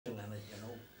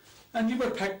And you were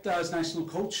picked as national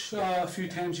coach a few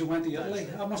times. You went to Italy.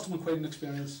 That must have been quite an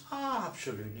experience. Ah,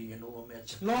 absolutely. You know,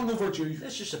 it's long overdue.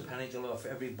 This is a pinnacle of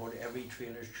every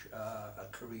trainer's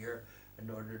career, in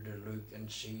order to look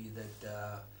and see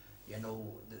that you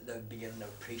know they're beginning to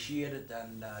appreciate it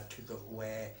and took it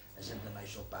away as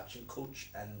international boxing coach,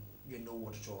 and you know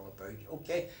what it's all about.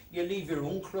 Okay, you leave your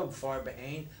own club far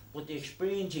behind, but the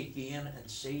experience you gain and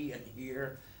see and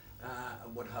hear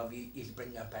and what have you, you can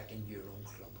bring that back into your own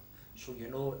club. So you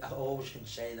know, I always can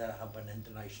say that I have an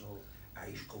international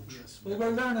Irish coach. Yes. Well,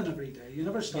 we're learning every day. You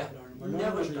never stop learning. We're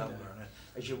never stop learning.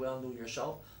 As you well know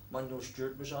yourself, Manuel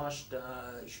Stewart was asked,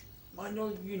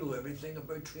 Manuel, you know everything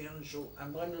about training, so,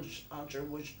 and Manuel's answer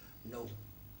was, no,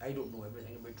 I don't know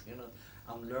everything about training.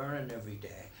 I'm learning every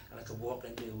day, and I can walk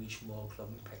into a wee small club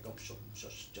and pick up something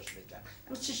just like that.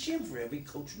 And it's the same for every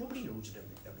coach. Nobody knows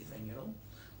everything, you know.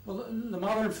 Well, the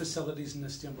modern facilities in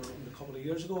this gym were opened a couple of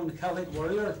years ago, and the Celtic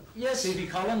Warrior, yes, Stevie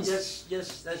Collins,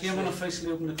 yes, that's came and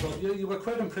officially opened the club. You were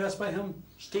quite impressed by him.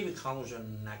 Stevie Collins was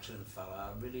an excellent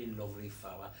fella, a really lovely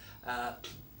fella.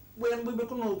 When we were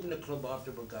going to open the club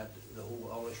after we got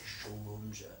all the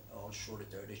showrooms all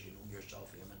sorted out, as you know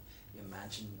yourself, Eamon, you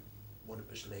mentioned what it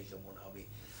was like and what have you.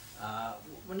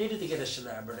 We needed to get a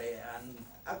celebrity, and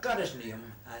I got his name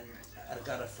and I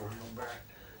got a phone number.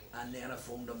 And then I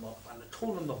phoned him up and I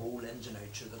told him the whole ins and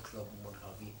outs of the club and what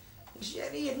have you. He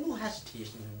said he had no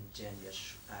hesitation in saying,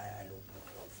 yes, I'll open the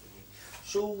club for you.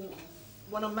 So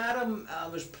when I met him, I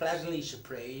was pleasantly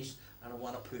surprised, and I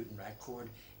want to put in record,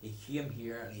 he came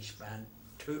here and he spent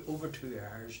over 2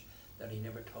 hours that he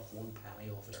never took one penny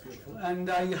off his paycheck. And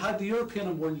you had the European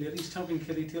and World Ladies champion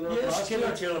Kitty Taylor. Yes,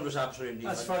 Kitty Taylor was absolutely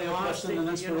that's very uplifting and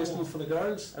inspirational, you know, for the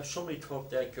girls. If somebody talked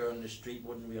to that girl in the street,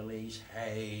 wouldn't realise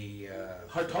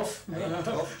how tough, or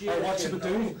what she would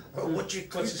do, what she's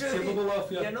capable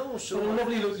of. Yeah. You know, so a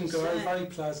lovely looking girl, very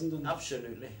pleasant. And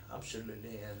absolutely,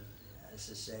 and as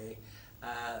I say,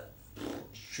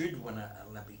 should win an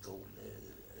Olympic gold.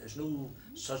 There's no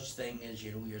such thing as,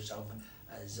 you know yourself,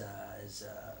 as a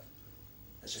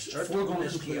foregone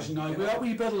conclusion now.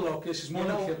 We bit of luck. She's more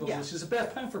than capable. Yeah. She's the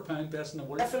best pound for pound, best in the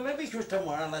world. If Olympics was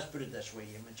tomorrow, let's put it this way,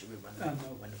 she would win the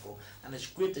gold. And it's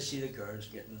great to see the girls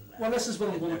getting. Well, this is what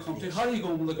I'm going to come to. How are you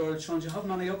going with the girls, Sean? Do you have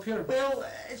many up here? Well,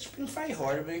 it's been very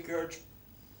hard with the girls,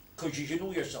 because you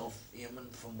know yourself,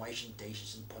 Eamon, from washing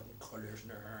dishes and putting colours in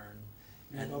their hair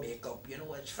and makeup. You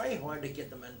know, it's very hard to get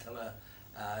them into a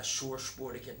sore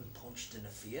sport of getting punched in the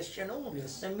face, you know.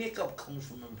 Yes. The makeup comes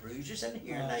from bruises in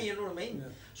here now, you know what I mean?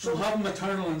 Yeah. So having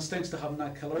maternal instincts to having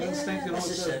that killer instinct, you know. This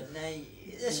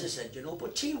is it, you know.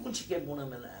 But see, once you get one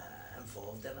of them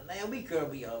involved in it, now a wee girl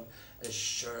we have is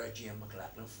Sarah Jane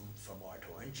McLaughlin from our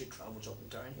town. She travels up and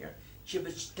down here. She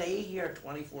would stay here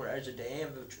 24 hours a day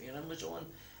if the training was on,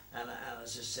 and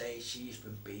as I say, she's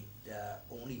been beat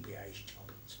only by Irish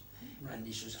champions. Right. And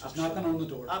this was she's knocking on the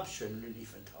door. Absolutely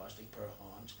fantastic pair of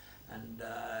hands, and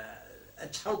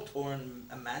it's helped her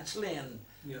immensely in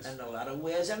a lot of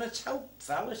ways, and it's helped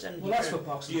fellas in here. That's what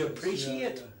boxing you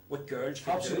appreciate what girls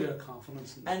can absolutely do. Absolutely,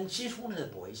 confidence. And she's one of the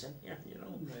boys in here, you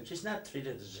know. Right. She's not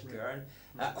treated as a girl.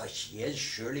 She is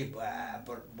surely,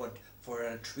 but for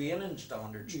a training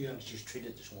standards, she's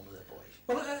treated as one of the boys.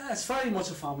 Well, it's very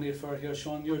much a family affair here,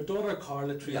 Sean. Your daughter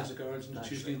Carla trains the girls on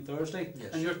Tuesday and Thursday,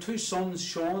 and your two sons,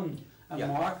 Sean and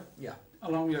Mark,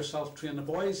 along with yourself, train the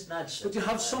boys. But you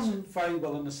have some very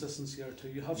willing assistants here too.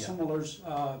 You have some others.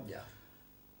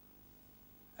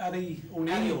 Eddie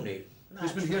O'Neill,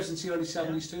 who's been here since the early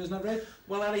 70s too, isn't that right?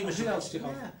 Well, Eddie was. Who else do you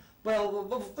have? Well,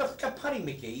 we've got Paddy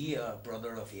McGee,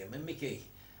 brother of Eamon McGee.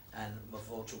 And we've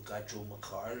also got Joe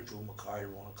McCarl. Joe McCarl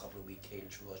won a couple of wee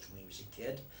tales for us when he was a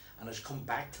kid, and has come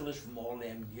back to us from all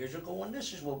them years ago. And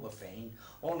this is what we find: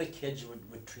 all the kids we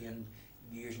trained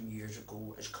years and years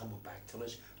ago is coming back to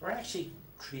us. We're actually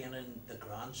training the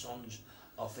grandsons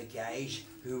of the guys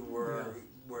who were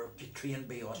trained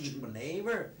by us when they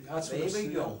were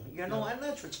young, you know, and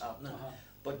that's what's happening.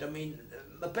 But I mean,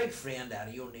 my big friend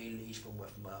Eddie O'Neill, he's been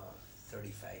with me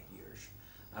 35 years.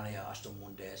 And I asked him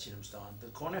one day, I seen him stand at the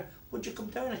corner, would you come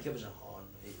down and give us a hand?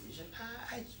 He said,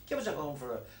 give us a hand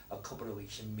for a couple of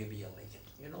weeks and maybe you'll like it,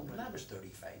 you know. But that was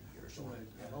 35 years old,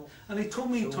 you know. And he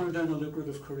told me he turned down a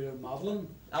lucrative career modelling.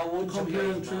 I wouldn't come here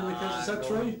and train the kids, is that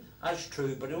true? That's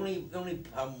true, but the only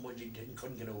problem was he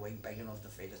couldn't get a wig big enough to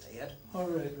fit his head. Oh,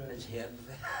 right. His head.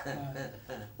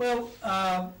 Well,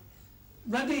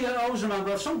 Randy, I always remember,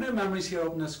 I have some great memories here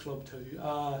up in this club too.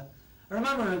 I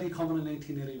remember Randy coming in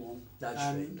 1981,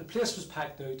 and the place was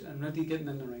packed out, and Randy getting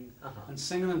in the ring and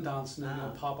singing and dancing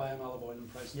and Popeye and olive oil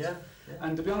and presents.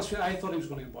 And to be honest with you, I thought he was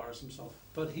going to embarrass himself,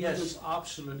 but he was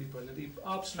absolutely brilliant. He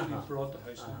absolutely brought the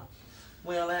house down.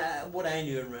 Well, what I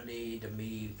knew really, to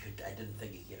me, I didn't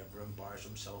think he could ever embarrass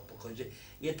himself, because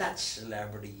he had that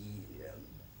celebrity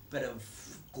bit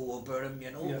of go about him,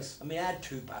 you know. Yes. I mean, I had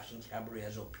 2 bashing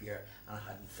cabarets up here, and I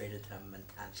hadn't faded him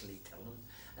intensely till him.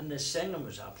 And the singing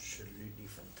was absolutely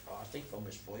fantastic from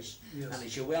his voice. Yes. And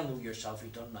as you well know yourself,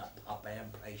 he'd done that Popeye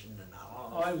impression and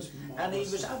all. Oh, I was and he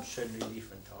was absolutely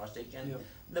fantastic. And yeah.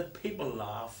 the people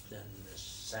laughed and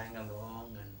sang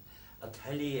along. And I'll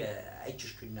tell you, I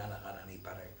just could not have had any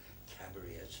better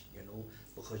cabarets, you know,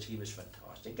 because he was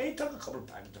fantastic. He took a couple of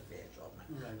packets of face off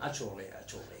me. Right. That's all right,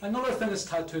 that's all right. Another thing that's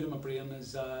tattooed in my brain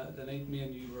is the night me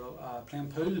and you were playing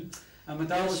pool, and my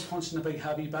dad was punching a big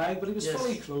heavy bag, but he was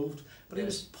fully clothed, but he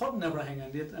was putting everything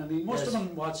into it, and he must have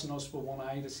been watching us with one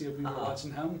eye to see if we were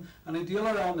watching him, and he'd deal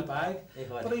around the bag,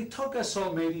 but he took us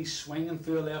almighty swinging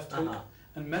through a left hook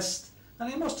and missed,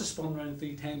 and he must have spun around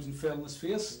 3 times and fell on his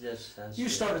face. Yes, you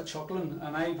started chuckling,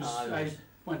 and I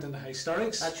went into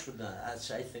hysterics. That's what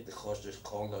I think the cause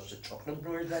called us the chuckling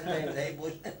brewers that day.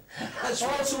 I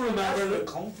also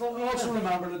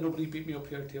remember that nobody beat me up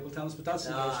here at table tennis, but that's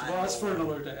that's for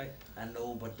another day. I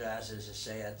know, but as I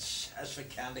say, it's for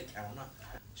candy counter.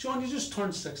 Sean, you just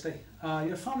turned 60.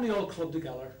 Your family all clubbed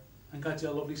together and got you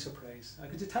a lovely surprise.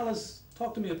 Could you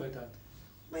talk to me about that?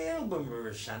 Well, when we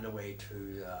were sent away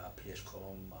to a place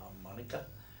called Monica,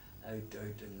 out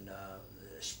in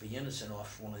Spain, it's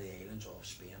off one of the islands off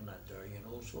Spain, that there, you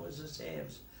know. So as I say, it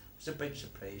was a big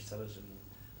surprise to us, and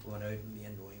we went out and me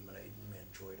and Noe went out and we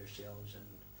enjoyed ourselves. And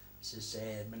as I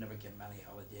say, we never get many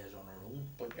holidays on our own,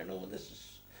 but you know, this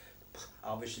is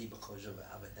obviously because of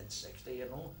it at 60, you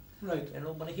know. Right. You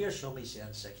know, when I hear somebody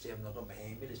saying 60, I'm looking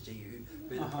behind me to see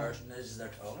who the person is they're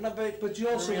talking about. But you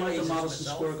also went to Madison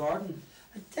Square Garden.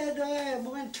 I did, we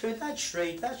went to that's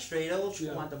straight. I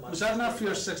also went to Madison. Was that enough for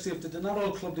your 60th? Did they not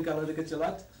all club together to get you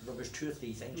that? There was 2 or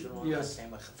 3 things, you know, yes. That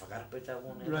time I forgot about that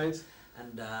one. Right.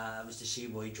 And I was to see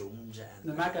Roy Jones and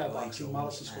the Mecca boxing,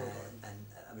 Madison Square Garden. And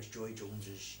I was Joy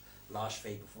Jones's last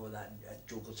fight before that,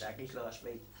 Joe Kulsaki's last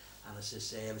fight. And as I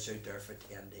say, I was out there for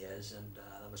 10 days, and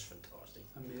that was fantastic.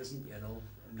 Amazing. You know.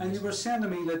 Amazing. And you were saying to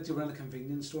me that you were in a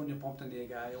convenience store and you bumped into a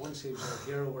guy, I wouldn't say he was a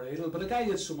hero or idol, but a guy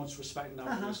you had so much respect and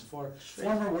admiration for,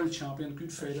 former world champion,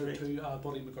 good fighter to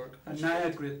Buddy McGurk, and now a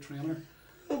great trainer.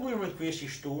 Well, we were in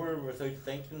Gracie's store without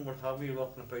thinking, we're heavy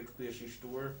walking about Gracie's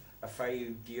store, a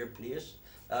very dear place.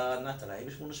 Not that I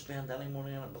was going to spend any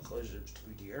money on it because it was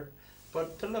too dear,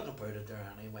 but to look about it there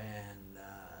anyway, and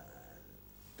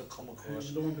to come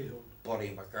across Buddy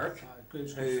McGurk, who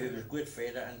is a good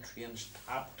fighter and trains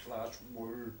top class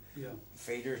world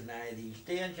fighters now these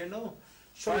days, you know.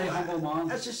 So very humble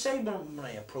man. As I say, when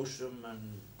I approached him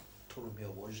and told him who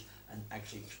I was and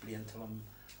actually explained to him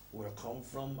where I come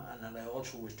from, and then I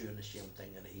also was doing the same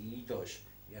thing that he does,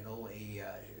 you know, a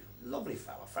lovely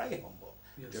fella, very humble.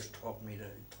 Yes. Just told me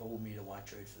to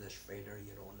watch out for this fighter,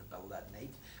 you know, in the bill that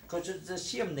night. Because it's the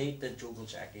same night that Joe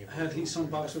Kulsaki had he some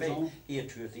boxers on? He had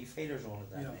 2 or 3 fighters on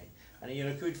it that night. And he had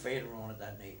a good fighter on it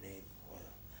that night, and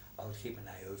I'll keep an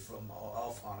eye out for him.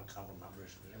 Offhand, I can't remember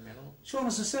his name, you know. Sean,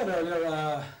 as I said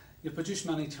earlier, you've produced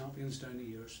many champions down the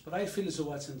years, but I feel as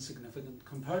though that's insignificant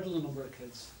compared to the number of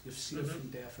kids you've saved from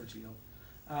death or jail.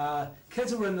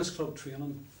 Kids that were in this club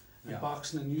training and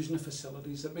boxing and using the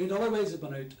facilities that might otherwise have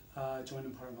been out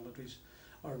joining paramilitaries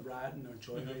or rioting or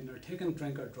joyriding or taking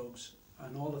drink or drugs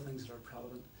and all the things that are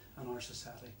prevalent in our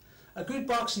society. A good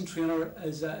boxing trainer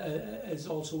is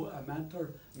also a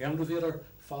mentor, motivator,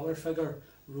 father figure,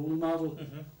 role model,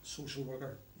 social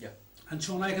worker. Yeah. And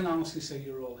Sean, I can honestly say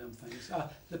you're all them things.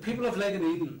 The people of Leg and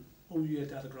Eden owe you a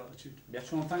debt of gratitude.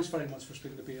 Sean, thanks very much for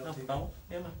speaking to BLT. No problem.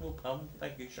 Yeah, no problem.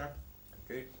 Thank you, sir.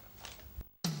 Thank you.